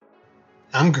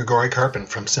I'm Grigori Karpin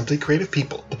from Simply Creative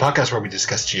People, the podcast where we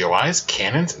discuss GOIs,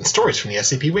 canons, and stories from the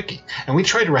SCP Wiki, and we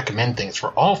try to recommend things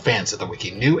for all fans of the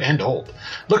Wiki, new and old.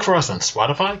 Look for us on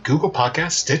Spotify, Google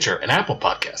Podcasts, Stitcher, and Apple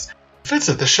Podcasts.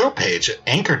 Visit the show page at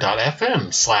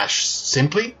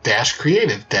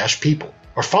anchor.fm/simply-creative-people,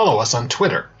 or follow us on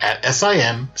Twitter at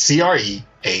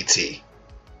SIMCREAT.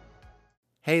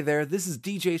 Hey there, this is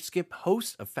DJ Skip,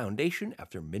 host of Foundation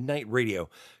After Midnight Radio,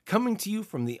 coming to you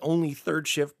from the only third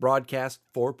shift broadcast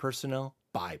for personnel,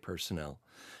 by personnel.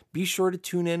 Be sure to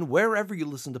tune in wherever you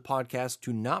listen to podcasts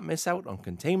to not miss out on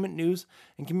containment news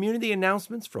and community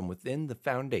announcements from within the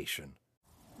Foundation.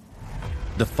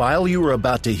 The file you are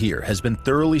about to hear has been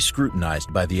thoroughly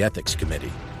scrutinized by the Ethics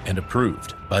Committee and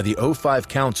approved by the O5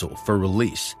 Council for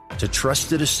release to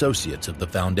trusted associates of the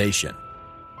Foundation.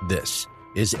 This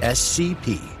is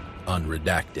SCP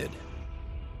Unredacted.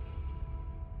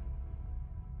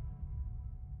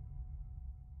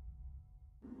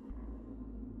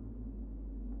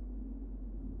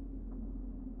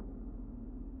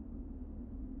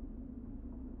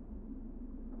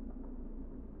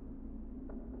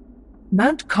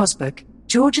 Mount Kosberg,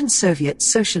 Georgian Soviet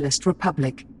Socialist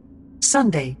Republic.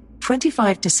 Sunday,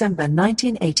 25 December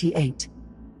 1988.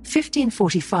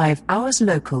 15:45 hours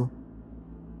local.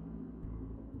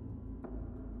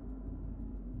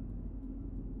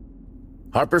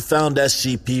 Harper found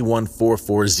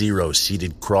SCP-1440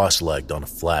 seated cross-legged on a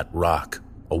flat rock,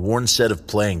 a worn set of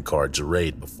playing cards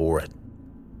arrayed before it.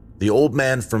 The Old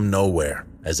Man from Nowhere,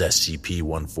 as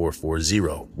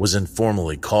SCP-1440 was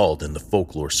informally called in the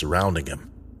folklore surrounding him,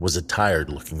 was a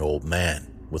tired-looking old man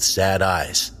with sad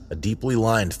eyes, a deeply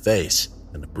lined face,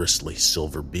 and a bristly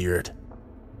silver beard.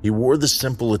 He wore the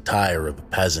simple attire of a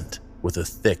peasant, with a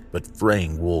thick but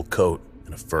fraying wool coat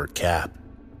and a fur cap.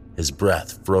 His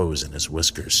breath froze in his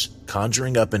whiskers,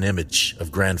 conjuring up an image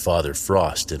of Grandfather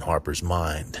Frost in Harper's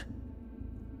mind.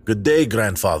 "Good day,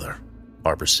 Grandfather,"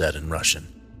 Harper said in Russian.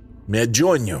 "May I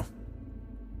join you?"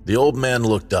 The old man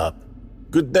looked up.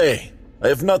 "Good day. I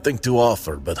have nothing to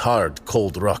offer but hard,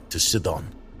 cold rock to sit on.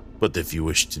 But if you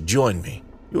wish to join me,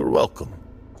 you are welcome,"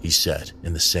 he said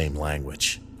in the same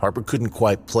language. Harper couldn't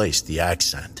quite place the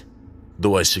accent.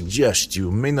 "Though I suggest you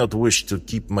may not wish to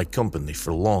keep my company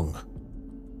for long."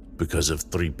 "Because of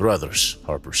three brothers,"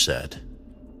 Harper said.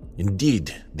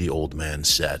 "Indeed," the old man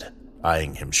said,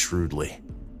 eyeing him shrewdly.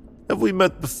 "Have we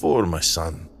met before, my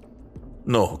son?"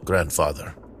 "No,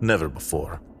 Grandfather, never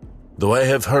before. Though I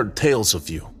have heard tales of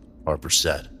you," Harper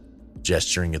said.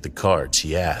 Gesturing at the cards,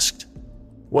 he asked,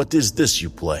 "What is this you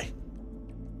play?"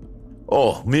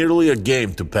 "Oh, merely a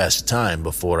game to pass time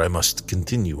before I must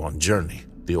continue on journey,"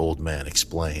 the old man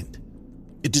explained.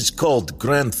 "It is called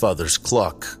Grandfather's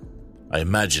Clock. I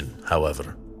imagine,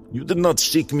 however, you did not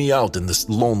seek me out in this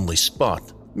lonely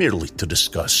spot merely to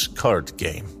discuss card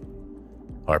game."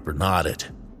 Harper nodded.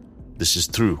 "This is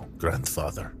true,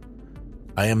 Grandfather.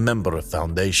 I am member of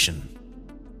Foundation.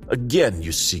 Again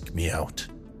you seek me out.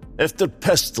 After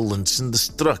pestilence and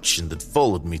destruction that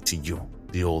followed me to you,"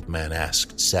 the old man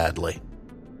asked sadly.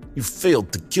 "You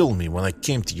failed to kill me when I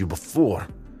came to you before,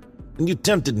 and you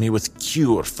tempted me with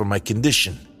cure for my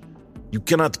condition. You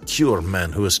cannot cure a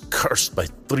man who is cursed by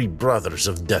three brothers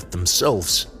of death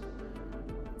themselves."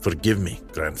 "Forgive me,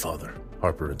 Grandfather,"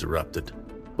 Harper interrupted,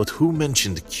 "but who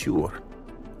mentioned cure?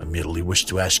 I merely wish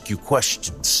to ask you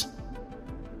questions."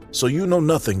 "So you know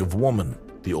nothing of woman,"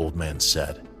 the old man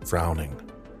said, frowning.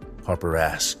 Harper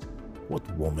asked, "What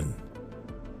woman?"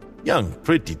 "Young,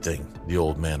 pretty thing," the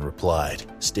old man replied,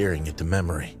 staring into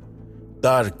memory.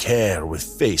 "Dark hair with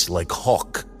face like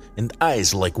hawk and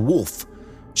eyes like wolf.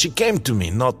 She came to me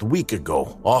not a week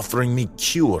ago, offering me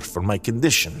cure for my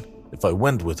condition if I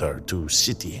went with her to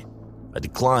city. I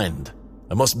declined.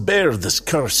 I must bear this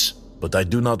curse, but I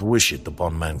do not wish it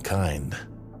upon mankind."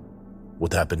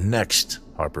 "What happened next?"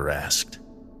 Harper asked.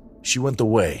 "She went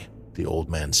away," the old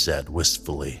man said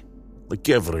wistfully, "like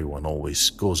everyone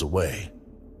always goes away."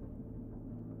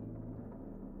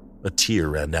 A tear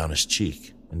ran down his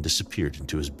cheek and disappeared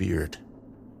into his beard.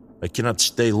 "I cannot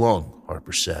stay long,"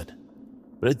 Harper said.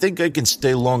 "But I think I can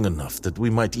stay long enough that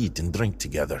we might eat and drink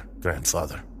together,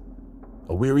 Grandfather."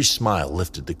 A weary smile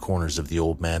lifted the corners of the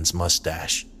old man's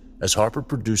mustache as Harper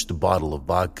produced a bottle of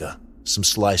vodka, some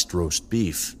sliced roast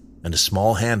beef, and a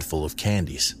small handful of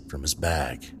candies from his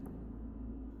bag.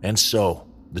 And so,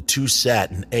 the two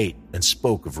sat and ate and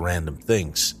spoke of random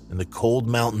things in the cold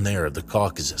mountain air of the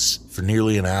Caucasus for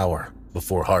nearly an hour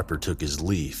before Harper took his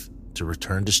leave to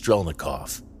return to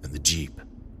Strelnikov in the Jeep.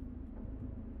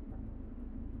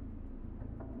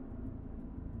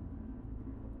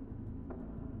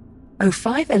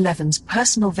 O511's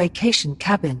personal vacation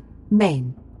cabin,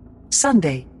 Maine.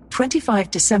 Sunday, 25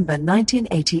 December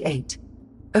 1988.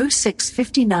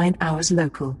 06:59 hours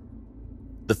local.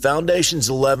 The Foundation's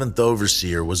 11th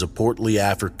overseer was a portly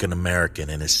African American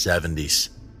in his 70s.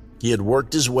 He had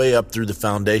worked his way up through the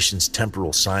Foundation's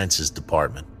Temporal Sciences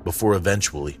Department before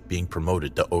eventually being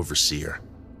promoted to overseer.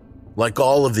 Like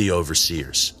all of the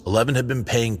overseers, 11 had been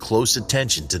paying close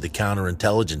attention to the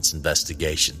counterintelligence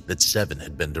investigation that 7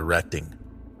 had been directing.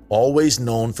 Always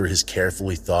known for his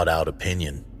carefully thought-out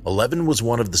opinion, 11 was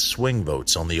one of the swing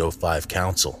votes on the 05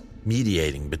 Council,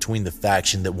 mediating between the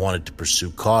faction that wanted to pursue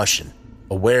caution,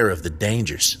 aware of the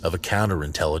dangers of a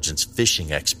counterintelligence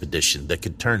fishing expedition that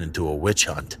could turn into a witch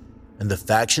hunt, and the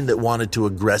faction that wanted to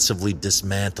aggressively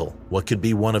dismantle what could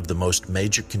be one of the most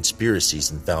major conspiracies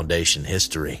in Foundation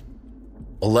history.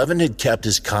 11 had kept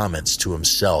his comments to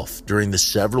himself during the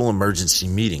several emergency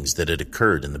meetings that had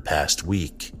occurred in the past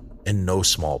week, in no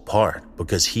small part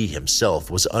because he himself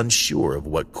was unsure of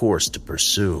what course to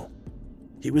pursue.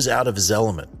 He was out of his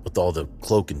element with all the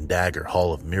cloak and dagger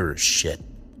Hall of Mirrors shit.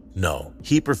 No,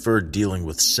 he preferred dealing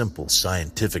with simple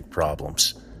scientific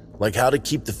problems, like how to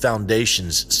keep the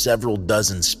Foundation's several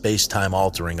dozen space-time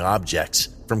altering objects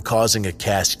from causing a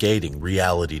cascading,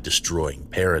 reality-destroying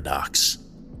paradox.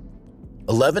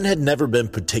 11 had never been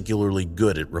particularly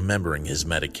good at remembering his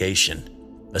medication,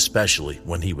 especially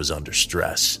when he was under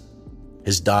stress.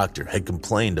 His doctor had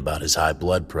complained about his high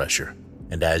blood pressure,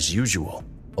 and as usual,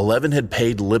 11 had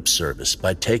paid lip service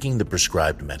by taking the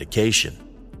prescribed medication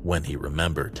when he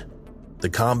remembered. The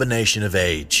combination of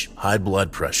age, high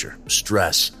blood pressure,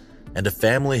 stress, and a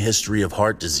family history of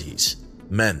heart disease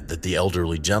meant that the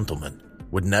elderly gentleman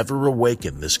would never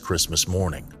awaken this Christmas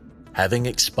morning, having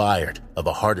expired of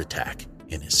a heart attack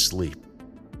in his sleep.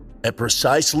 At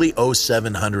precisely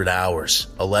 0700 hours,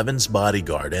 11's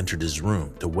bodyguard entered his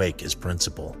room to wake his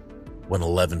principal. When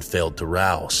 11 failed to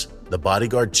rouse, the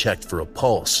bodyguard checked for a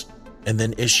pulse and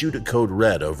then issued a code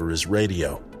red over his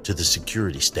radio to the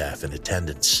security staff in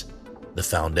attendance. The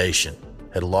Foundation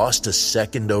had lost a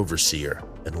second overseer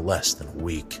in less than a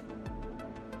week.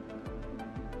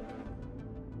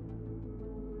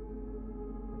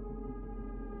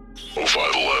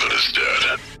 "0511 is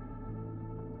dead.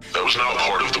 That was not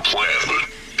part of the plan, but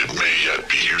it may yet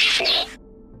be useful.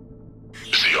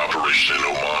 Is the operation in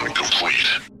Oman complete?"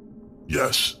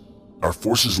 "Yes. Our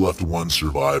forces left one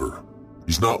survivor.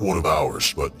 He's not one of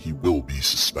ours, but he will be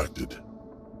suspected."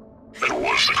 "And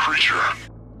what is the creature?"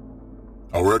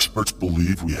 "Our experts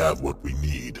believe we have what we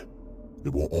need.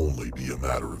 It will only be a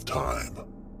matter of time."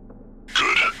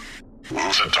 "Good.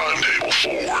 Move the timetable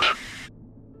forward."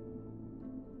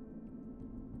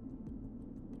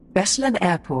 Beslan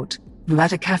Airport,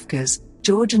 Vladikavkaz,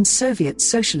 Georgian Soviet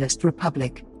Socialist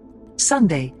Republic.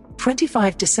 Sunday,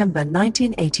 25 December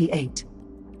 1988.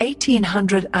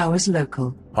 1800 hours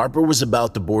local. Harper was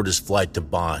about to board his flight to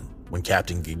Bonn when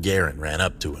Captain Gagarin ran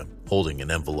up to him, holding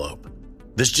an envelope.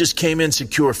 "This just came in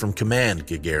secure from command,"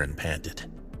 Gagarin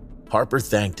panted. Harper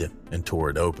thanked him and tore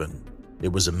it open.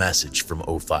 It was a message from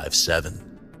 057.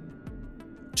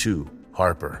 To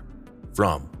Harper,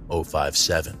 from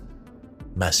 057.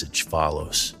 Message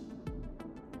follows.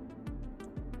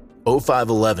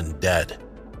 0511 dead.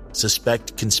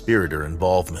 Suspect conspirator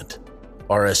involvement.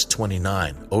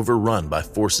 RS-29 overrun by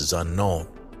forces unknown.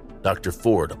 Dr.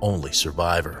 Ford only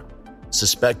survivor.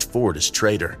 Suspect Ford is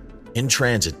traitor. In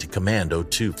transit to Command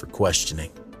 02 for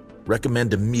questioning.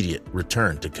 Recommend immediate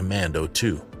return to Command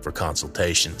 02 for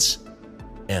consultations.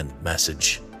 End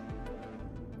message.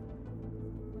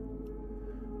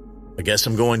 "I guess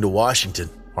I'm going to Washington,"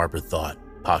 Harper thought,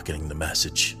 pocketing the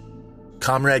message.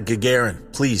 "Comrade Gagarin,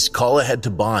 please call ahead to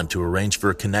Bonn to arrange for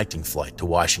a connecting flight to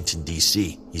Washington,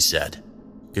 D.C., he said.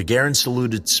 Gagarin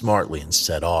saluted smartly and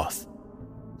set off.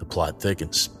 The plot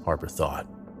thickens, Harper thought.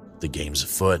 The game's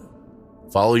afoot.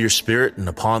 Follow your spirit, and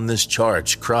upon this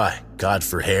charge, cry, God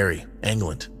for Harry,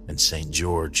 England, and St.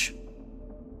 George.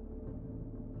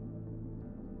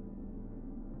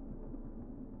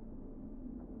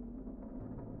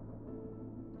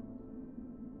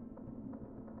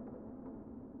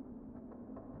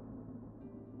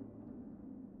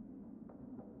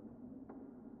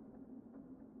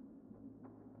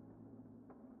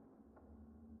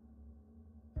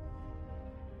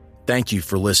 Thank you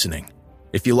for listening.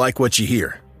 If you like what you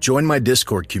hear, join my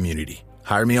Discord community,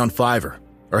 hire me on Fiverr,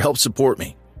 or help support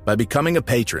me by becoming a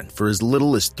patron for as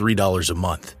little as $3 a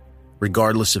month.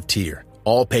 Regardless of tier,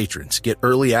 all patrons get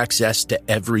early access to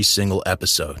every single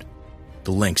episode.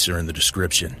 The links are in the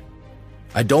description.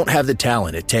 I don't have the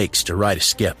talent it takes to write a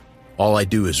skip. All I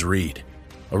do is read.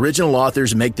 Original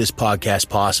authors make this podcast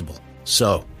possible,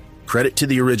 so credit to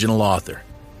the original author.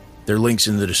 Their link's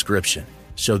in the description.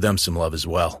 show them some love as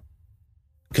well.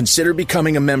 Consider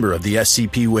becoming a member of the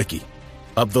SCP Wiki.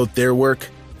 Upvote their work,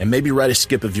 and maybe write a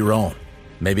skip of your own.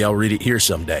 Maybe I'll read it here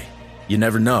someday. You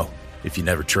never know if you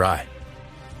never try.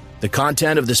 The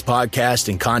content of this podcast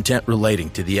and content relating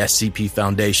to the SCP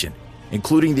Foundation,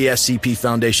 including the SCP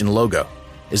Foundation logo,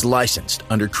 is licensed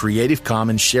under Creative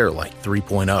Commons Sharealike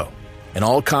 3.0, and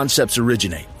all concepts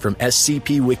originate from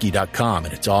scpwiki.com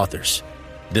and its authors.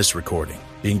 This recording,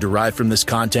 being derived from this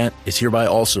content, is hereby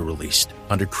also released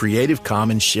under Creative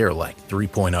Commons Sharealike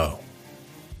 3.0.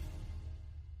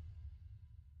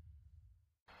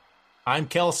 I'm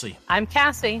Kelsey. I'm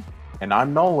Cassie. And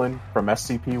I'm Nolan from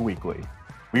SCP Weekly.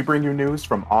 We bring you news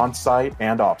from on-site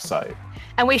and off-site.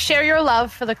 And we share your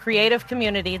love for the creative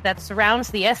community that surrounds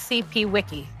the SCP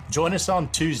Wiki. Join us on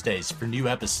Tuesdays for new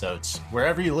episodes,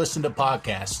 wherever you listen to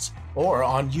podcasts, or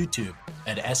on YouTube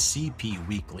at SCP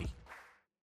Weekly.